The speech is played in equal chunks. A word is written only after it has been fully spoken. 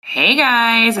Hey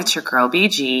guys, it's your girl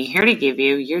BG here to give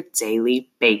you your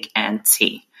daily bake and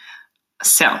tea.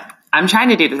 So, I'm trying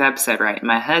to do this episode right.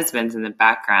 My husband's in the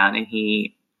background and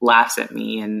he laughs at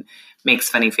me and makes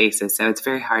funny faces. So, it's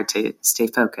very hard to stay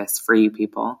focused for you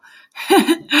people.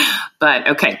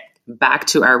 But okay, back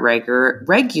to our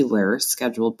regular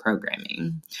scheduled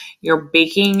programming. Your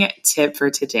baking tip for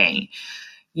today.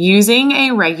 Using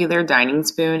a regular dining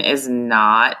spoon is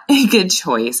not a good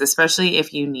choice, especially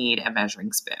if you need a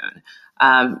measuring spoon.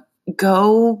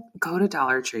 Go to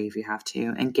Dollar Tree if you have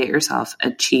to and get yourself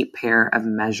a cheap pair of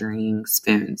measuring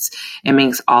spoons. It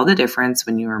makes all the difference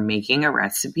when you are making a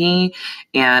recipe.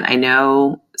 And I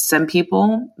know some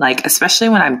people, like especially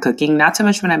when I'm cooking, not so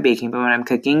much when I'm baking, but when I'm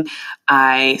cooking,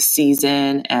 I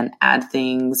season and add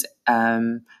things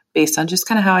based on just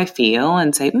kind of how I feel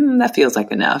and say, that feels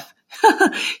like enough.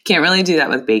 Can't really do that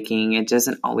with baking. It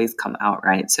doesn't always come out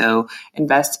right. So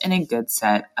invest in a good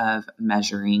set of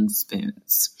measuring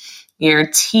spoons. Your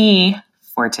tea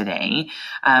for today.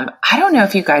 I don't know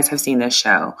if you guys have seen this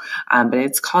show, but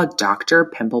it's called Dr.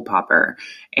 Pimple Popper.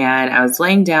 And I was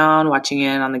laying down watching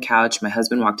it on the couch. My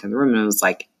husband walked in the room and was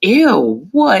like, ew,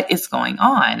 what is going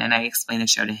on? And I explained the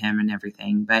show to him and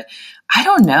everything. But I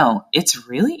don't know. It's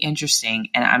really interesting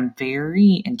and I'm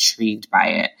very intrigued by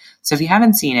it. So if you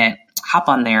haven't seen it, hop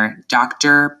on there,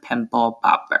 Dr. Pimple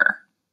Popper.